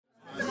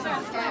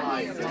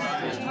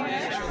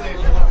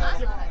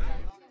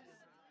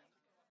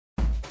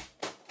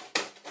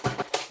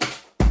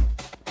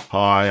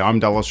Hi, I'm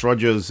Dallas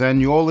Rogers,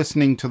 and you're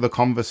listening to the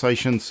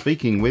Conversation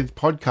Speaking With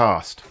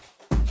podcast.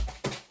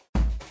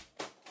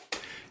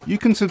 You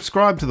can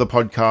subscribe to the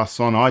podcasts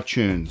on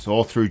iTunes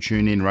or through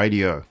TuneIn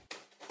Radio.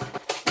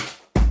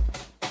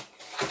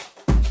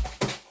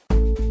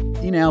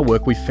 In our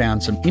work, we've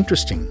found some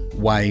interesting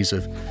ways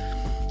of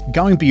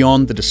going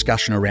beyond the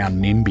discussion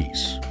around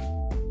NIMBYs.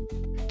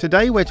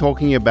 Today we're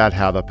talking about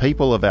how the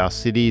people of our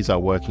cities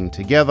are working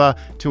together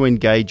to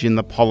engage in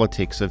the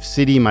politics of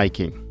city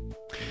making.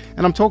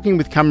 And I'm talking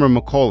with Cameron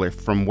McAuliffe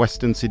from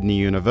Western Sydney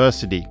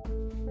University.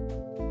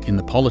 In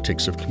the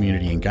politics of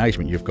community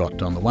engagement, you've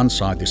got on the one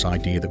side this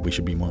idea that we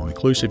should be more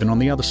inclusive, and on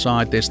the other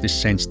side there's this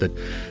sense that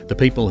the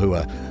people who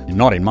are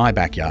not in my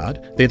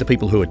backyard, they're the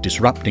people who are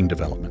disrupting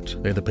development.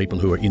 They're the people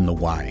who are in the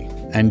way.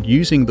 And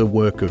using the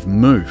work of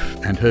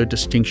Moof and her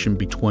distinction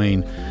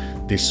between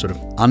this sort of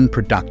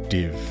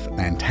unproductive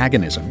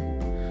antagonism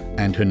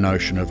and her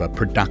notion of a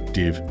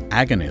productive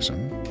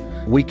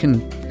agonism, we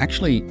can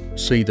actually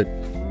see that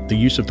the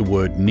use of the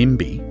word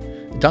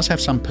NIMBY does have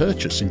some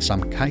purchase in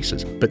some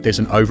cases, but there's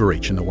an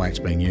overreach in the way it's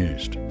being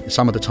used.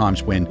 Some of the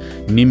times when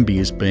NIMBY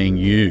is being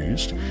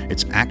used,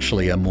 it's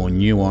actually a more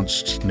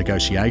nuanced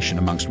negotiation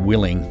amongst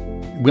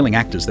willing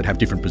actors that have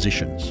different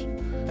positions.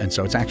 And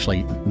so it's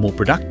actually more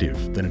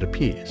productive than it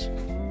appears.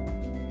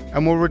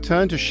 And we'll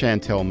return to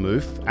Chantelle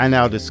Moof and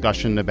our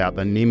discussion about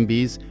the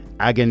NIMBYs,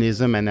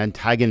 agonism and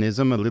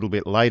antagonism a little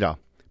bit later.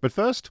 But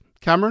first,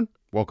 Cameron,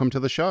 welcome to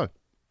the show.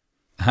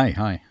 Hey,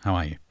 hi, how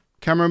are you?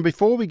 Cameron,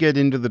 before we get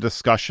into the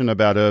discussion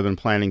about urban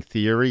planning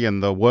theory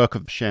and the work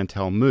of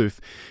Chantelle Moof,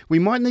 we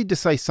might need to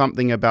say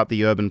something about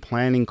the urban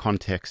planning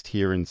context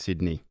here in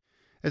Sydney.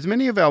 As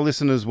many of our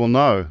listeners will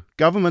know,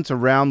 governments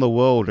around the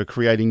world are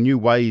creating new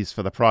ways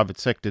for the private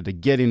sector to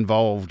get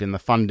involved in the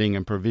funding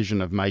and provision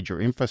of major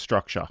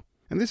infrastructure.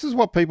 And this is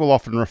what people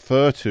often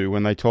refer to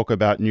when they talk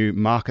about new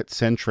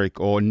market-centric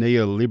or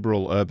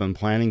neoliberal urban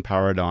planning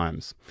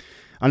paradigms.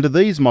 Under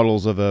these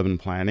models of urban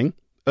planning,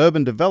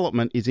 urban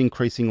development is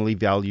increasingly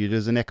valued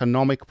as an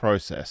economic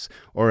process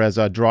or as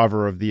a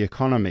driver of the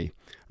economy,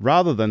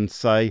 rather than,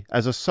 say,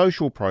 as a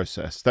social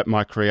process that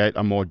might create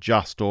a more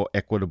just or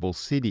equitable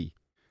city.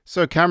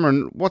 So,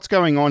 Cameron, what's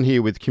going on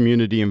here with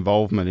community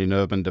involvement in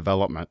urban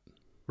development?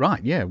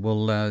 Right, yeah,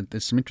 well,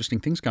 there's some interesting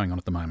things going on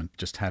at the moment.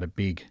 Just had a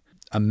big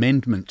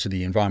amendment to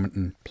the Environment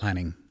and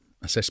Planning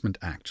Assessment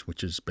Act,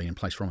 which has been in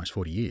place for almost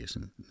 40 years,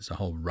 and there's a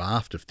whole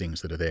raft of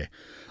things that are there.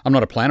 I'm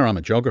not a planner, I'm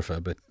a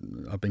geographer, but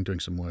I've been doing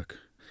some work,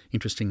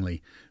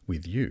 interestingly,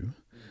 with you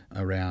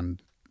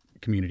around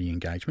community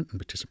engagement and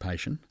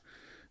participation.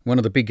 One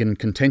of the big and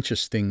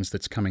contentious things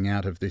that's coming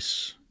out of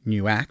this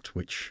new act,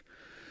 which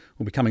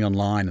will be coming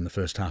online in the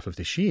first half of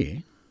this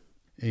year,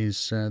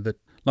 is that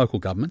local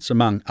governments,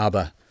 among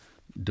other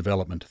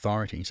development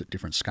authorities at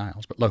different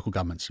scales, but local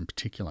governments in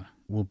particular,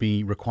 will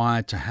be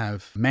required to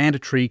have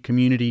mandatory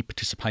community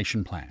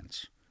participation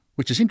plans,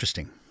 which is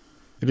interesting.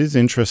 It is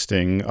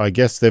interesting. I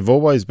guess they've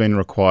always been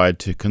required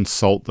to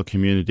consult the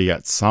community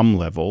at some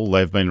level.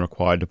 They've been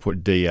required to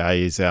put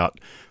DAs out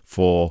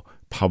for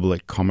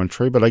public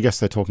commentary, but I guess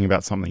they're talking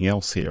about something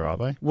else here, are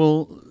they?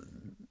 Well,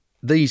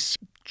 these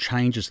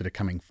changes that are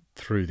coming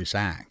through this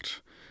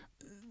act,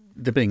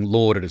 they're being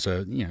lauded as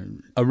a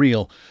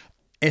real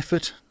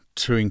effort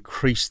to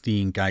increase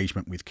the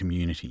engagement with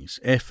communities,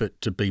 effort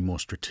to be more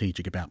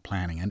strategic about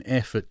planning, an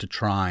effort to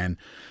try and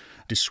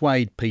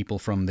dissuade people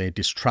from their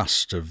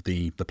distrust of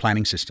the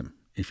planning system,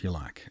 if you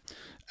like.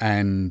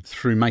 And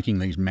through making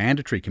these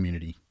mandatory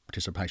community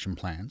participation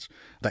plans,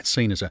 that's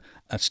seen as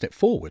a step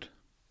forward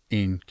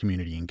in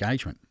community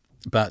engagement.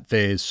 But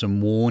there's some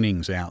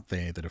warnings out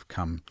there that have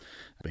come.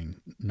 I've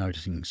been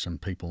noticing some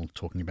people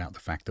talking about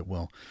the fact that,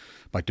 well,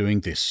 by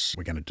doing this,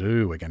 we're going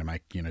to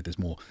make,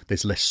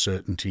 there's less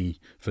certainty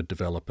for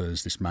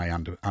developers. This may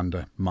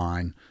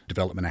undermine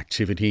development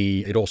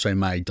activity. It also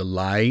may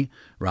delay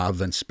rather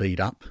than speed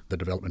up the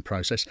development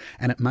process,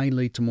 and it may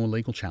lead to more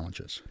legal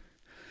challenges.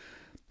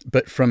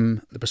 But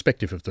from the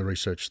perspective of the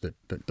research that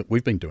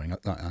we've been doing,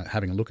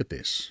 having a look at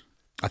this,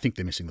 I think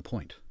they're missing the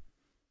point.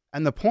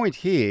 And the point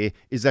here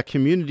is that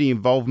community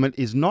involvement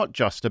is not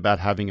just about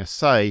having a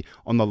say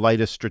on the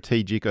latest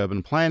strategic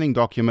urban planning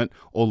document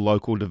or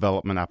local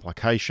development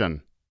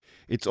application.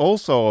 It's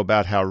also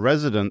about how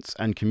residents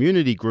and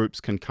community groups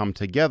can come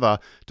together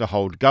to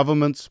hold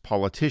governments,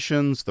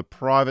 politicians, the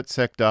private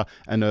sector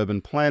and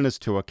urban planners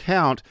to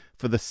account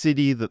for the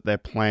city that they're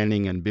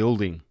planning and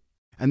building.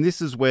 And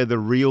this is where the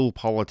real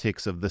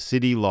politics of the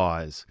city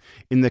lies,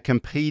 in the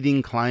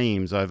competing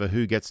claims over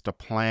who gets to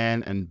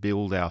plan and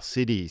build our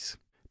cities.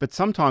 But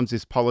sometimes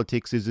this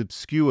politics is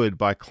obscured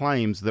by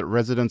claims that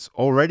residents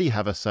already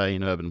have a say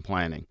in urban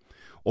planning,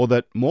 or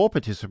that more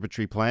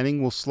participatory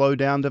planning will slow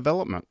down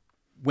development.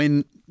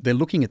 When they're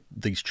looking at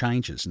these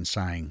changes and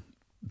saying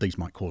these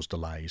might cause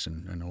delays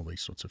and all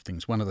these sorts of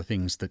things, one of the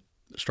things that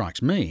strikes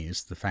me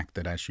is the fact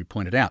that, as you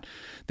pointed out,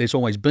 there's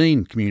always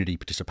been community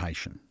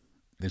participation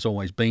There's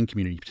always been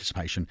community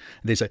participation.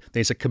 There's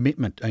a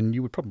commitment, and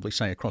you would probably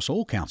say across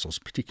all councils,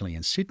 particularly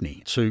in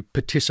Sydney, to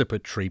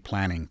participatory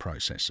planning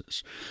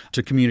processes,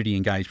 to community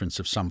engagements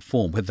of some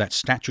form, whether that's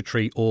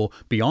statutory or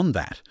beyond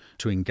that,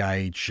 to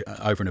engage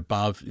over and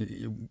above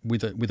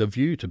with a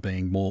view to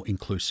being more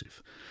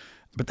inclusive.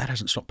 But that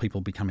hasn't stopped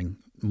people becoming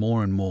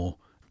more and more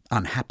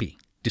unhappy,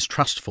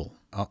 distrustful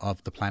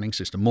of the planning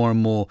system, more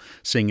and more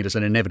seeing it as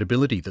an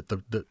inevitability that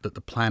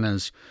the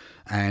planners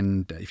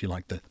and, if you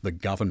like, the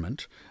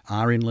government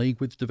are in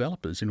league with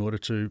developers in order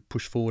to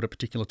push forward a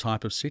particular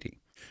type of city.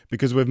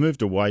 Because we've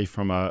moved away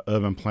from an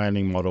urban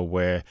planning model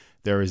where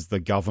there is the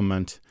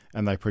government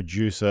and they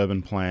produce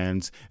urban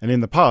plans. And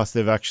in the past,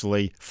 they've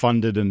actually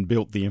funded and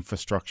built the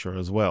infrastructure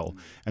as well.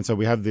 And so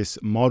we have this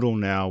model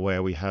now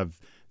where we have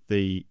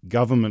the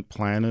government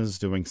planners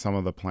doing some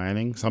of the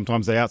planning.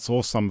 Sometimes they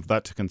outsource some of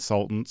that to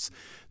consultants.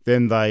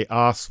 Then they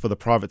ask for the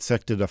private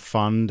sector to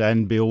fund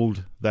and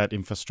build that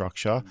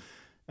infrastructure.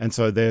 And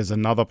so there's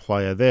another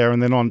player there.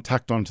 And then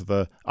tacked onto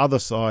the other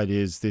side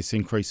is this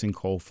increasing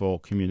call for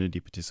community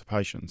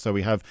participation. So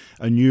we have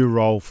a new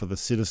role for the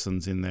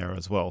citizens in there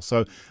as well.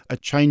 So a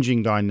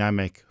changing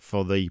dynamic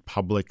for the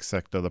public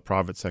sector, the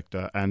private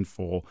sector, and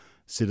for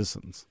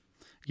citizens.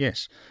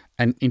 Yes,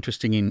 and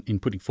interesting in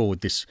putting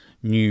forward this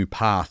new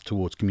path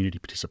towards community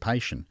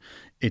participation,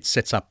 it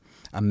sets up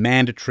a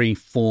mandatory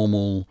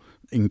formal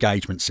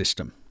engagement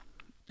system.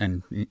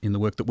 And in the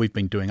work that we've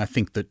been doing, I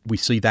think that we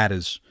see that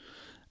as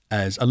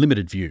a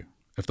limited view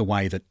of the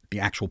way that the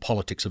actual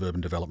politics of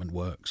urban development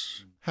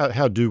works.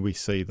 How do we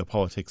see the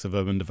politics of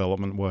urban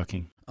development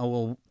working? Oh,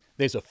 well,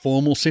 there's a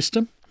formal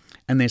system,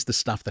 and there's the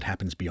stuff that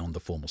happens beyond the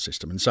formal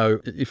system. And so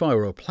if I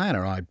were a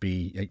planner, I'd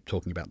be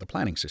talking about the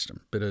planning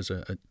system. But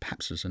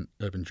perhaps as an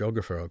urban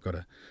geographer, I've got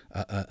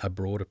a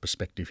broader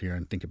perspective here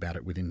and think about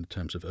it within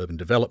terms of urban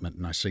development,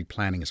 and I see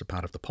planning as a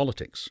part of the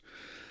politics.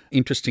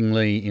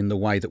 Interestingly, in the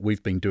way that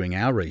we've been doing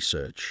our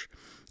research,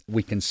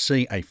 we can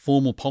see a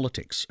formal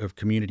politics of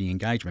community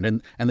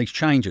engagement, and these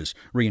changes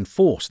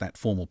reinforce that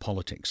formal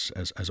politics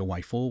as a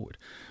way forward.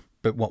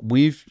 But what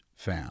we've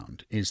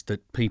found is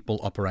that people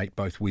operate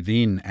both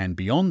within and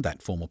beyond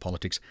that formal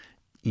politics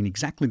in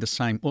exactly the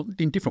same, well,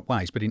 in different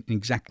ways, but in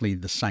exactly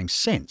the same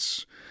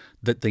sense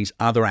that these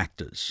other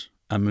actors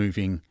are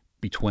moving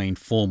between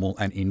formal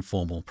and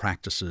informal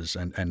practices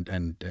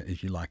and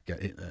if you like,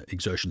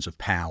 exertions of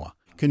power.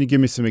 Can you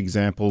give me some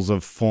examples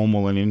of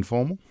formal and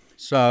informal?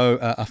 So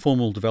a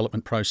formal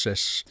development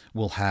process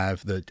will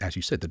have, as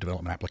you said, the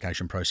development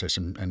application process,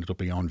 and it'll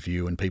be on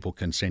view and people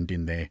can send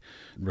in their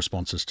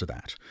responses to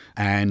that.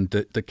 And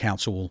the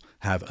council will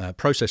have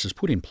processes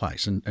put in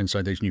place. And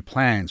so these new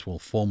plans will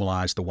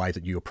formalise the way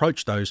that you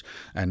approach those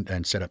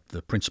and set up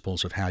the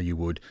principles of how you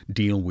would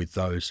deal with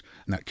those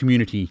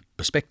community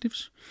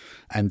perspectives,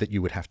 and that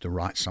you would have to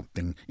write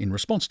something in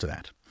response to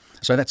that.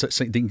 So that's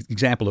the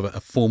example of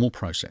a formal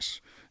process.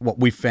 What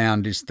we've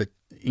found is that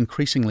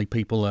increasingly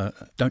people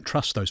don't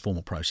trust those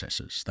formal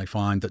processes. They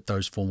find that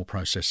those formal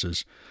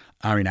processes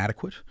are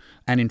inadequate.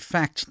 And in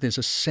fact, there's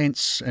a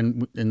sense,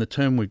 and the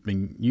term we've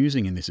been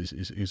using in this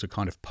is a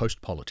kind of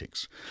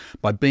post-politics.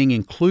 By being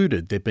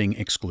included, they're being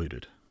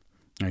excluded.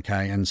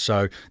 Okay, and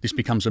so this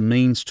becomes a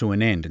means to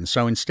an end. And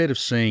so instead of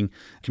seeing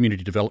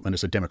community development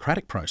as a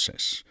democratic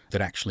process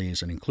that actually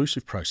is an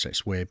inclusive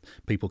process where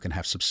people can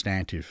have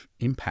substantive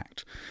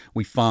impact,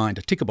 we find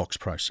a ticker box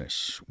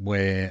process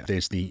where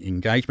there's the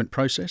engagement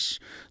process,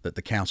 that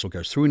the council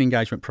goes through an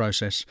engagement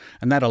process,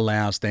 and that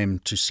allows them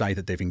to say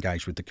that they've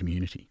engaged with the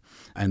community.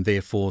 And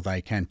therefore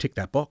they can tick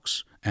that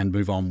box and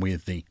move on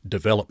with the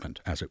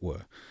development, as it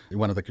were.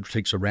 One of the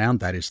critiques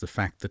around that is the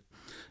fact that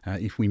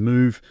if we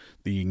move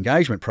the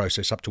engagement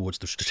process up towards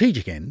the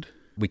strategic end,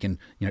 we can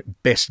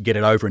best get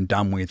it over and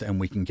done with, and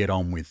we can get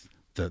on with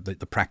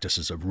the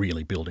practices of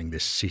really building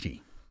this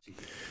city.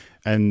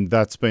 And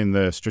that's been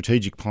the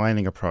strategic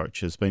planning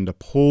approach, has been to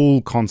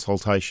pull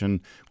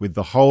consultation with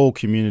the whole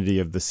community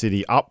of the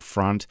city up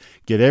front,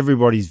 get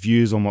everybody's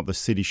views on what the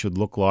city should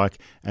look like,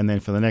 and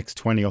then for the next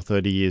 20 or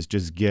 30 years,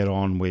 just get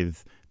on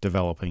with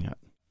developing it.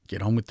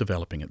 Get on with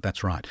developing it,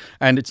 that's right.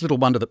 And it's little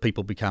wonder that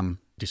people become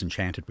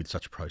disenchanted with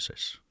such a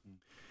process.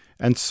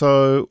 And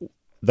so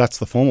that's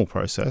the formal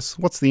process.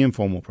 What's the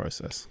informal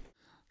process?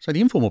 So the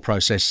informal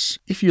process,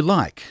 if you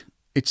like,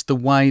 it's the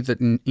way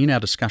that in our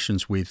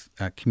discussions with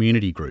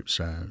community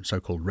groups,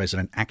 so-called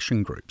resident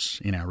action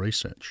groups in our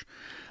research,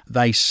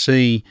 they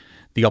see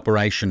the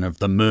operation of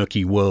the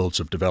murky worlds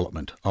of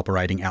development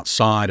operating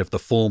outside of the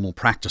formal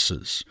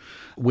practices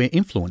where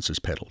influence is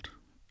peddled.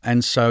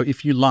 And so,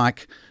 if you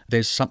like,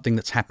 there's something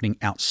that's happening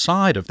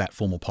outside of that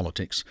formal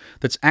politics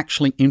that's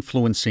actually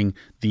influencing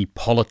the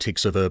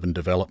politics of urban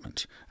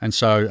development. And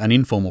so an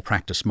informal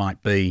practice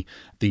might be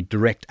the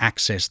direct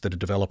access that a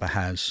developer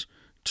has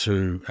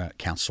to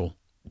council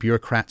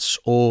bureaucrats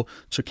or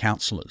to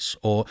councillors,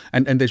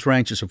 and there's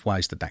ranges of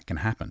ways that can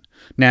happen.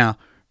 Now,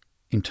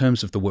 in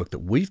terms of the work that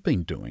we've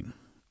been doing,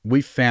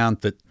 we've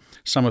found that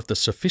some of the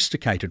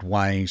sophisticated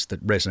ways that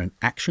resident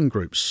action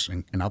groups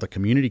and other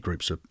community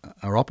groups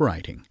are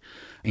operating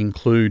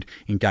include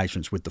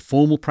engagements with the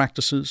formal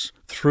practices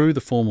through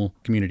the formal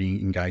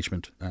community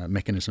engagement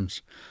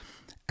mechanisms,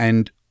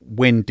 and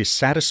when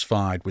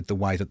dissatisfied with the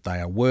way that they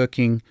are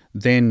working,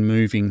 then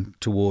moving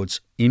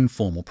towards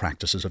informal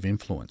practices of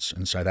influence.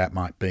 And so that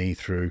might be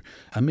through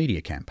a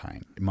media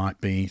campaign. It might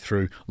be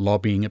through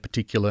lobbying a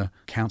particular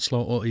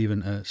councillor or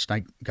even a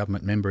state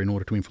government member in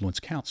order to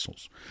influence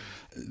councils.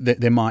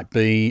 There might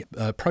be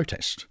a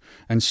protest.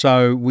 And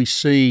so we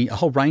see a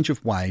whole range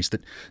of ways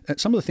that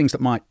some of the things that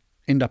might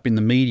end up in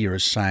the media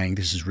as saying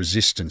this is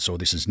resistance or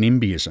this is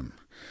NIMBYism,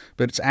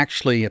 but it's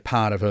actually a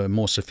part of a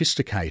more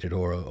sophisticated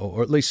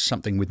or at least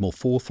something with more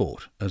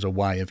forethought as a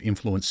way of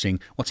influencing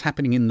what's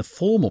happening in the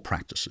formal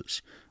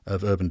practices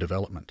of urban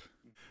development.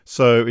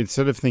 So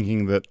instead of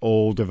thinking that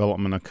all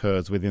development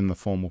occurs within the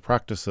formal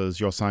practices,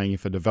 you're saying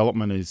if a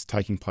development is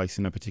taking place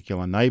in a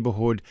particular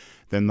neighbourhood,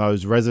 then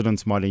those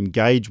residents might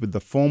engage with the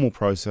formal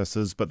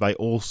processes, but they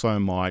also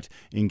might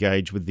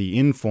engage with the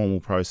informal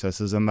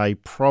processes, and they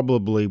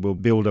probably will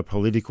build a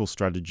political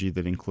strategy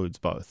that includes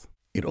both.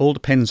 It all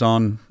depends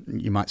on,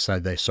 you might say,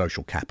 their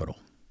social capital,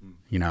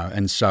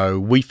 and so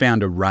we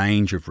found a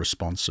range of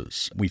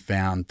responses. We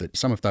found that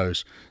some of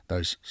those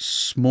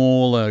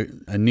smaller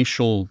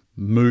initial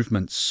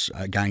movements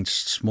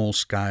against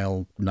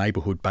small-scale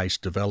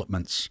neighbourhood-based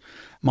developments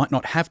might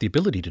not have the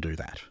ability to do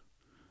that.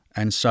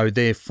 And so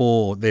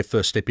therefore their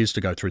first step is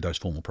to go through those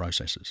formal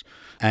processes.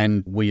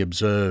 And we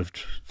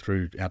observed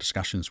through our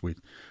discussions with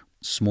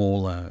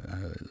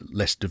smaller,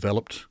 less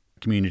developed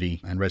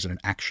community and resident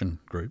action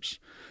groups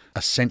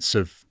a sense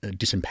of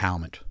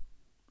disempowerment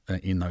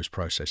in those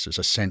processes,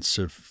 a sense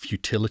of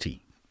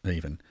futility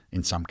even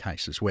in some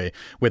cases, where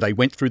they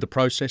went through the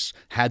process,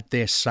 had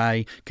their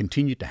say,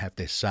 continued to have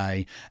their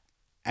say,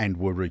 and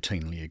were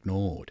routinely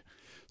ignored.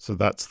 So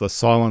that's the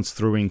silence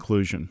through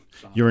inclusion.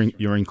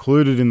 You're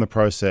included in the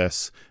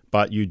process,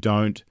 but you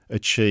don't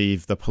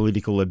achieve the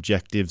political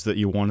objectives that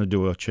you wanted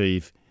to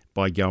achieve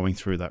by going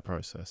through that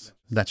process.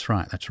 That's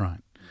right.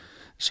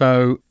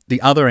 So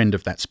the other end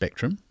of that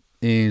spectrum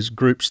is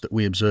groups that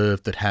we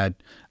observed that had,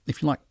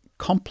 if you like,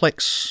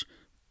 complex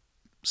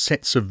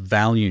sets of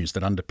values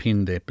that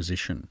underpin their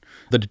position,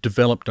 that had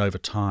developed over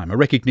time, a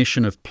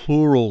recognition of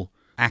plural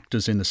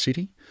actors in the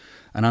city,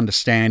 an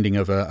understanding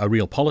of a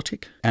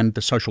realpolitik, and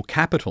the social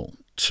capital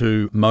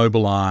to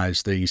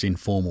mobilise these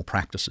informal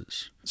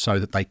practices so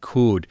that they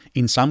could,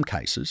 in some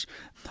cases,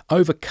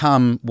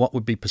 overcome what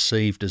would be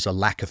perceived as a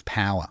lack of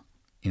power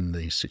in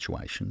these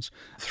situations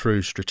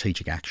through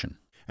strategic action.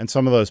 And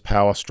some of those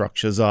power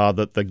structures are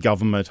that the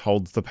government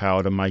holds the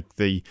power to make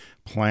the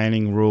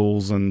planning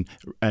rules and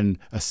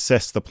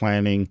assess the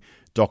planning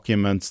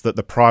documents, that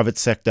the private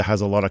sector has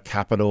a lot of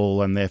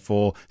capital and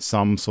therefore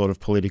some sort of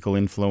political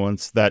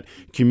influence, that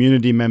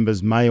community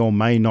members may or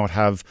may not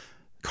have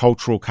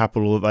cultural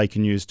capital that they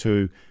can use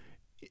to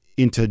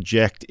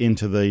interject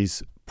into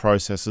these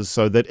processes,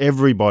 so that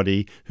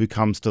everybody who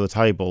comes to the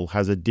table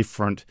has a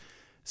different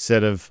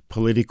set of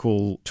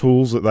political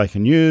tools that they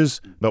can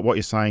use. But what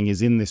you're saying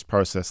is in this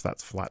process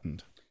that's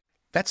flattened.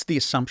 That's the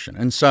assumption.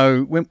 And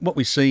so what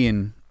we see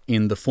in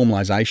the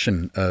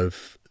formalisation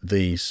of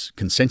these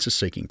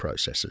consensus-seeking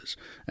processes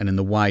and in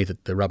the way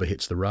that the rubber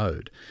hits the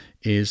road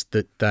is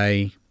that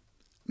they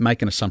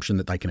make an assumption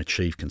that they can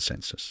achieve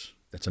consensus.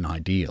 That's an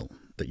ideal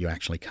that you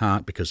actually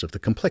can't because of the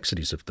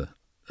complexities of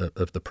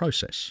the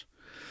process.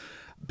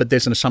 But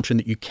there's an assumption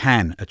that you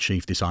can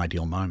achieve this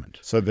ideal moment.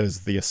 So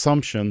there's the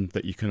assumption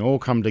that you can all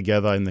come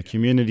together in the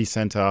community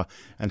centre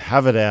and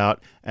have it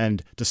out,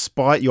 and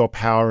despite your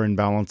power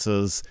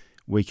imbalances,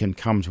 we can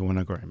come to an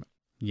agreement.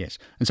 Yes.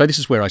 And so this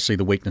is where I see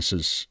the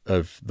weaknesses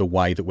of the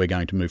way that we're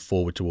going to move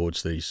forward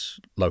towards these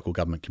local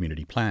government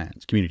community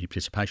plans, community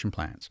participation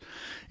plans,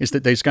 is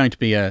that there's going to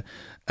be a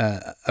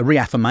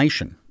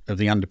reaffirmation of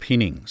the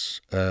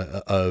underpinnings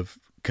of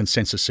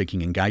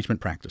consensus-seeking engagement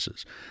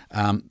practices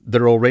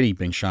that are already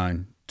being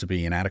shown to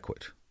be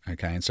inadequate.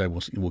 Okay, and so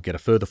we'll get a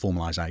further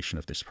formalisation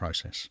of this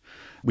process,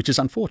 which is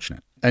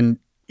unfortunate. And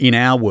in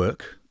our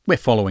work, we're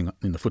following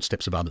in the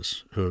footsteps of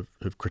others who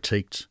have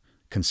critiqued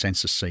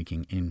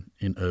consensus-seeking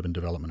in urban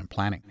development and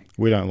planning.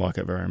 We don't like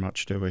it very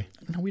much, do we?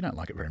 No, we don't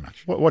like it very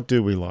much. What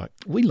do we like?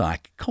 We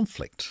like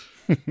conflict.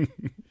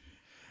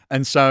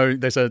 And so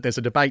there's a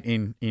debate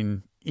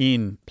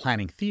in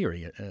planning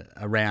theory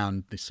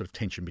around this sort of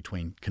tension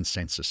between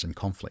consensus and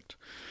conflict.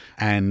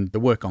 And the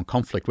work on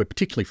conflict, we're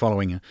particularly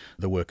following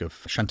the work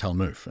of Chantal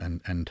Mouffe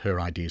and her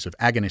ideas of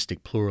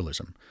agonistic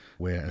pluralism,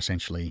 where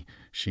essentially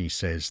she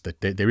says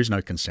that there is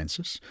no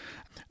consensus,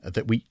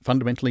 that we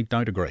fundamentally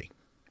don't agree.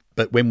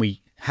 But when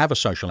we have a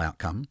social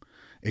outcome,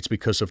 it's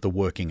because of the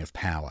working of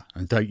power.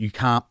 And though you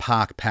can't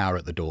park power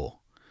at the door.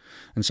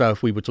 And so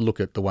if we were to look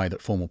at the way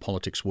that formal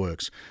politics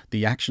works,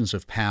 the actions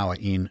of power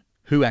in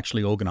who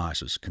actually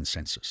organises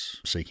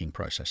consensus-seeking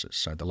processes.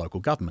 So the local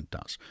government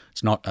does.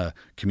 It's not a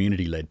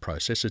community-led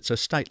process, it's a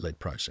state-led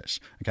process.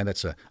 Okay,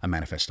 that's a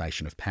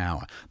manifestation of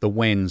power. The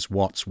whens,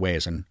 whats,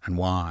 wheres and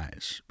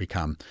whys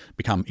become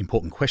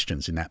important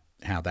questions in that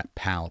how that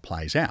power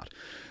plays out.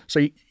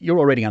 So you're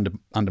already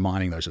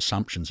undermining those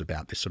assumptions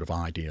about this sort of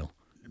ideal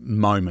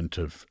moment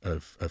of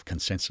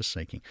consensus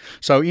seeking.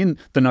 So in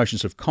the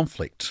notions of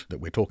conflict that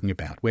we're talking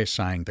about, we're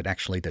saying that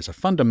actually there's a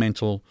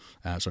fundamental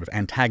sort of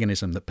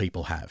antagonism that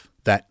people have,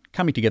 that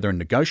coming together and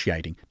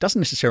negotiating doesn't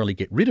necessarily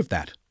get rid of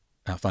that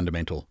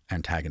fundamental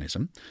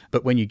antagonism,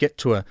 but when you get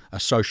to a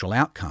social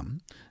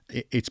outcome,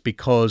 it's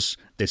because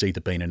there's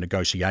either been a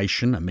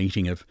negotiation, a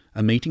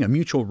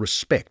mutual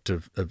respect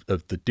of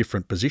the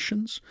different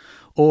positions,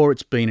 or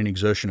it's been an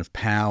exertion of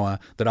power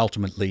that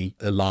ultimately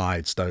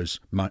elides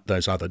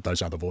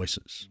those other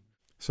voices.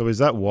 So is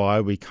that why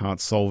we can't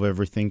solve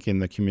everything in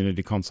the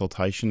community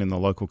consultation in the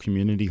local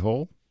community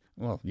hall?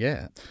 Well,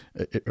 yeah.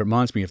 It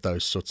reminds me of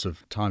those sorts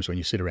of times when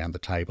you sit around the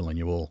table and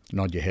you all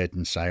nod your head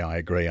and say, I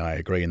agree,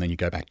 and then you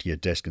go back to your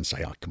desk and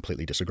say, I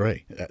completely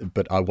disagree.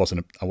 But I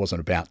wasn't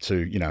about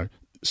to,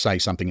 say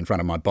something in front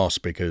of my boss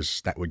because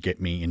that would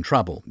get me in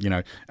trouble.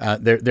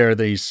 There are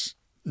these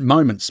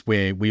moments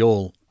where we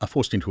all are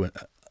forced into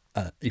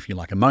if you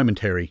like, a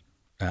momentary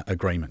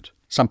agreement.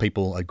 Some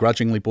people are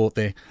grudgingly brought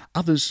there,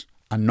 others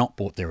are not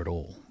brought there at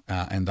all,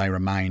 and they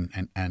remain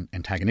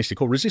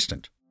antagonistic or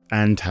resistant.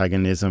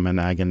 Antagonism and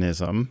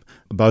agonism,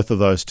 both of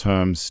those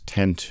terms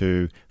tend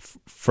to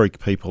freak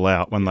people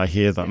out when they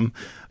hear them.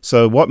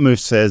 So what MOVE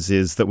says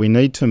is that we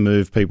need to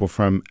move people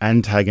from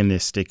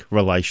antagonistic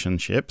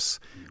relationships,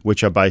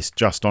 which are based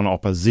just on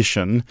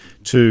opposition,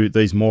 to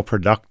these more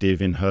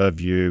productive, in her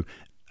view,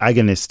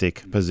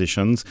 agonistic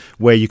positions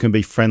where you can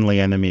be friendly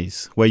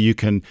enemies, where you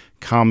can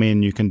come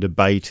in, you can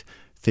debate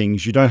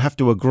things. You don't have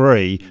to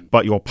agree,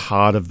 but you're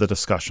part of the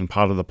discussion,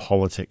 part of the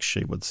politics,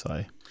 she would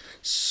say.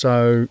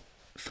 So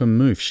for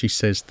MOVE, she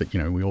says that,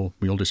 we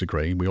all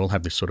disagree. We all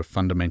have this sort of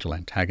fundamental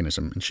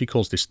antagonism, and she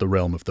calls this the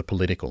realm of the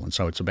political. And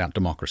so it's about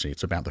democracy.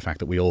 It's about the fact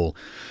that we all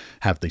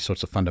have these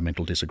sorts of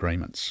fundamental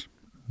disagreements.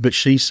 But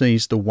she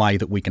sees the way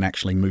that we can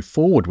actually move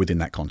forward within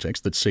that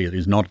context, that see it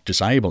is not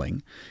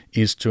disabling,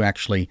 is to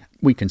actually,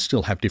 we can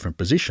still have different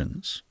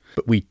positions,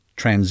 but we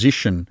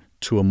transition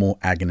to a more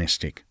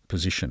agonistic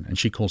position. And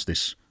she calls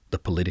this the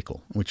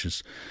political,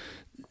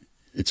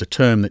 it's a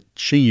term that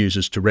she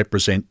uses to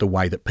represent the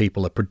way that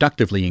people are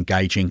productively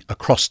engaging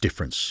across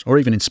difference, or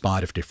even in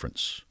spite of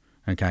difference.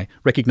 Okay,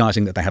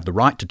 recognising that they have the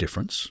right to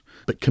difference,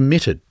 but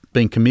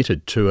being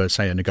committed to,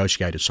 a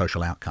negotiated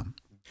social outcome.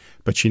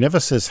 But she never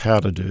says how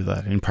to do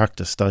that in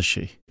practice, does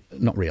she?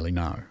 Not really,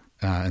 no.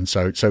 And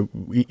so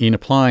in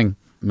applying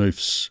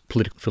MOVE's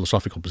political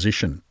philosophical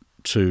position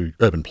to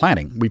urban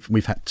planning,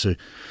 we've had to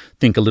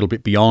think a little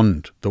bit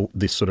beyond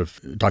this sort of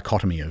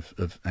dichotomy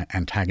of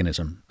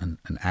antagonism and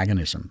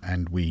agonism.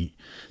 And we,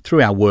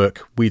 through our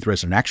work with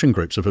resident action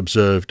groups, have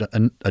observed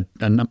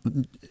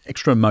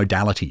extra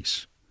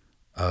modalities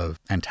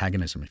of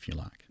antagonism, if you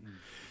like.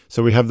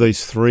 So we have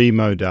these three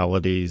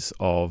modalities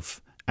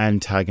of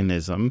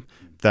antagonism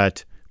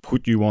that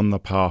put you on the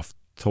path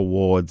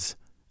towards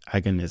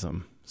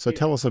agonism. So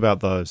tell us about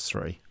those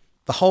three.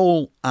 The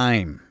whole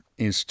aim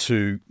is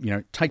to,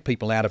 take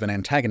people out of an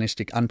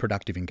antagonistic,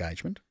 unproductive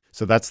engagement.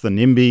 So that's the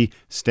NIMBY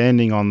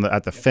standing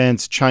at the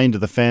fence, chained to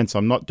the fence.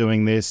 I'm not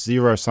doing this,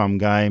 zero-sum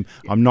game.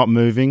 I'm not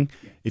moving.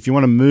 If you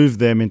want to move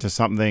them into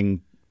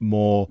something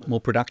more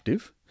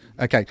productive.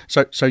 Okay,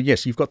 so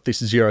yes, you've got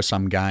this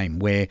zero-sum game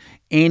where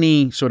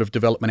any sort of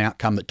development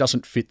outcome that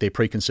doesn't fit their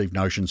preconceived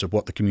notions of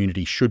what the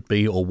community should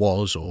be or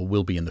was or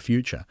will be in the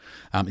future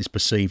is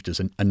perceived as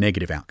a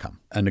negative outcome.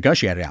 A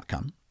negotiated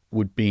outcome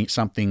would be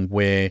something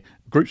where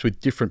groups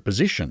with different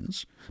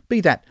positions, be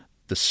that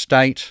the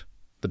state,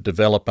 the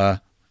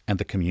developer, and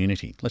the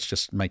community, let's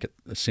just make it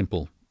a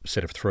simple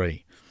set of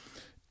three,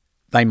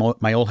 they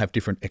may all have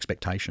different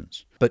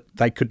expectations, but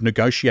they could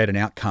negotiate an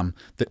outcome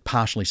that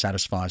partially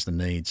satisfies the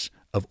needs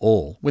of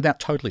all without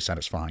totally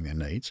satisfying their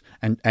needs,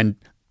 and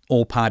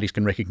all parties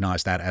can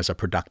recognise that as a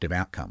productive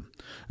outcome.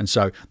 And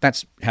so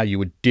that's how you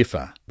would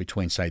differ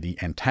between, say,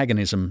 the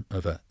antagonism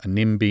of a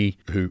NIMBY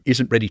who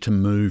isn't ready to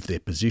move their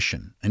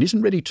position and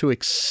isn't ready to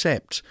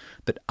accept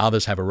that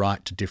others have a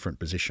right to different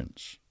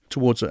positions,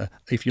 towards,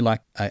 if you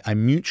like, a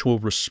mutual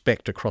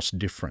respect across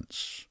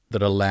difference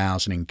that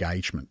allows an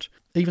engagement,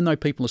 even though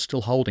people are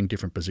still holding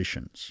different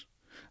positions.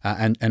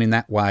 And in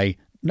that way,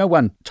 no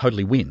one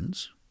totally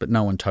wins, but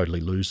no one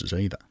totally loses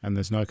either. And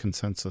there's no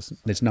consensus.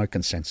 There's no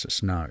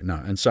consensus, no.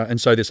 And so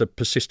there's a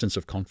persistence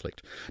of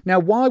conflict. Now,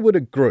 why would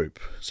a group,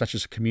 such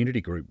as a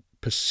community group,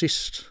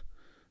 persist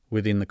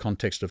within the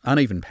context of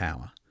uneven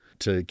power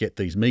to get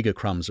these meagre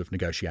crumbs of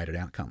negotiated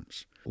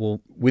outcomes? Well,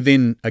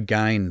 within,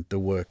 again, the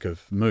work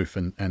of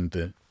MOVE and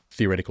the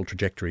theoretical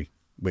trajectory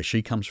where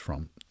she comes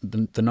from,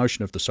 the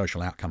notion of the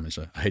social outcome is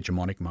a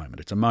hegemonic moment.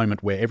 It's a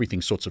moment where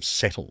everything sorts of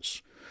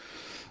settles.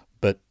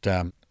 But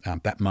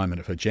that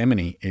moment of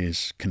hegemony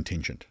is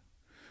contingent.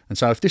 And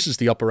so if this is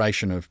the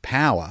operation of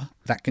power,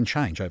 that can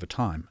change over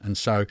time. And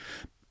so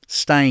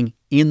staying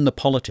in the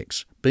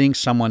politics, being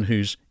someone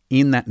who's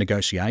in that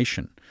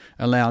negotiation,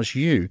 allows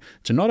you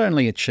to not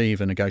only achieve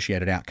a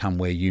negotiated outcome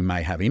where you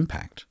may have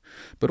impact,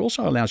 but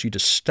also allows you to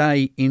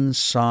stay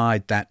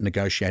inside that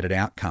negotiated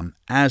outcome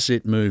as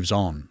it moves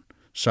on,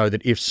 so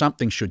that if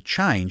something should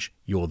change,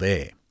 you're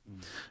there.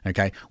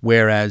 Okay.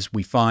 Whereas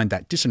we find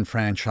that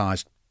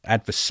disenfranchised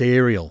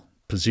adversarial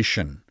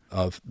position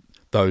of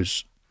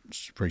those,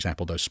 for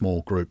example, those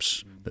small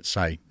groups that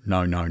say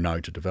no, no, no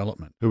to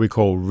development. Who we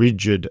call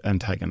rigid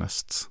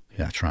antagonists.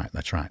 Yeah,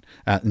 that's right.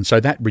 And so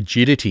that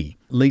rigidity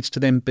leads to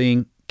them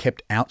being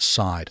kept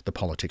outside the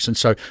politics. And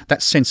so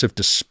that sense of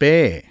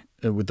despair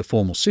with the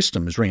formal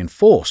system is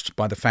reinforced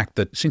by the fact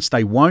that since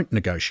they won't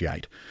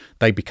negotiate,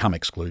 they become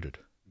excluded.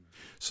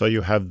 So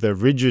you have the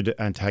rigid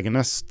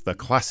antagonists, the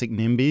classic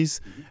NIMBYs,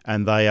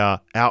 and they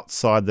are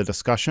outside the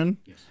discussion,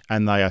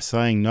 and they are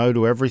saying no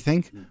to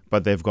everything,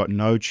 but they've got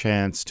no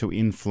chance to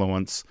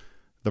influence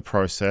the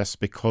process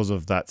because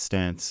of that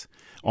stance.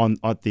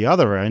 At the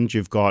other end,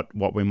 you've got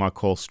what we might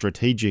call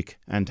strategic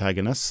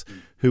antagonists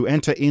who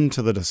enter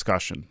into the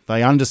discussion.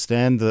 They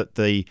understand that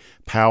the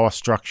power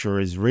structure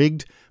is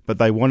rigged, but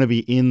they want to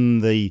be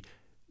in the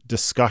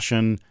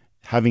discussion,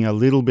 having a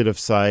little bit of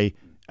say.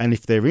 And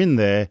if they're in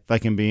there, they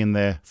can be in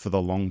there for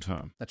the long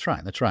term. That's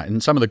right.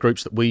 And some of the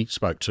groups that we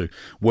spoke to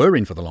were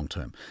in for the long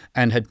term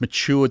and had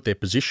matured their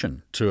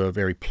position to a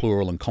very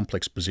plural and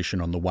complex position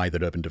on the way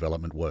that urban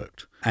development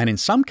worked. And in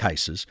some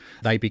cases,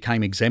 they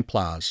became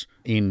exemplars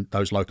in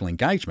those local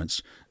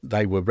engagements.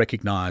 They were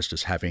recognised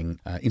as having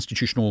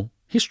institutional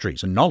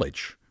histories and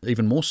knowledge,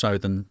 even more so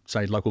than,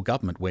 say, local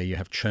government, where you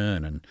have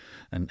churn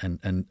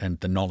and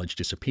the knowledge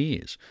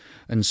disappears.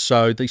 And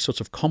so these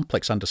sorts of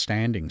complex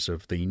understandings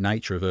of the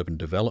nature of urban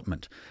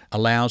development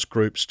allows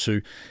groups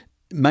to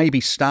maybe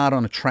start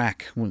on a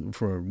track.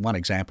 For one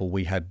example,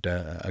 we had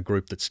a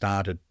group that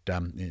started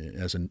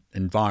as an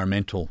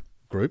environmental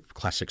group,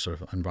 classic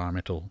sort of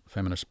environmental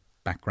feminist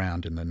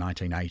background in the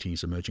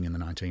 1980s, emerging in the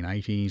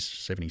 1980s,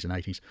 70s and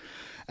 80s.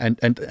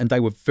 And they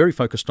were very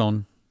focused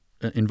on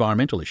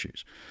environmental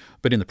issues.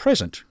 But in the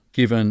present,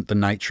 given the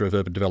nature of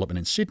urban development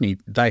in Sydney,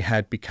 they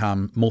had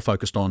become more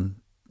focused on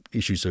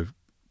issues of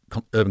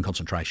urban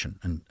concentration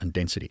and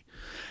density.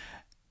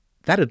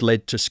 That had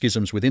led to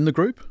schisms within the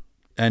group,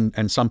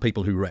 and some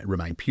people who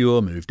remained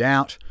pure moved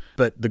out.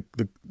 But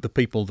the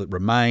people that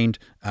remained,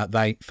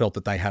 they felt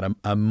that they had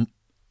a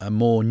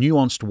more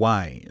nuanced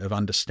way of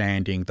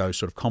understanding those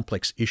sort of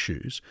complex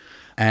issues,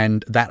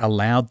 and that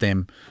allowed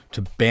them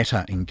to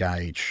better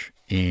engage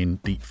in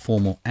the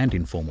formal and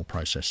informal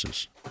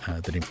processes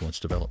that influence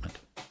development.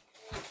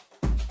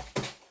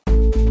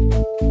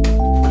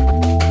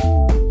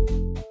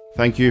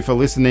 Thank you for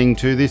listening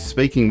to this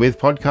Speaking With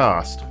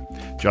podcast.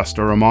 Just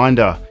a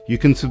reminder, you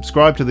can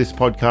subscribe to this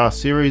podcast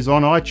series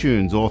on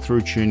iTunes or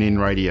through TuneIn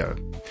Radio.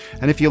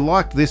 And if you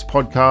liked this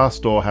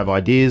podcast or have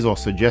ideas or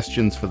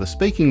suggestions for the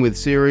Speaking With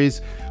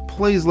series,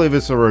 please leave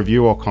us a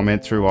review or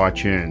comment through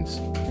iTunes.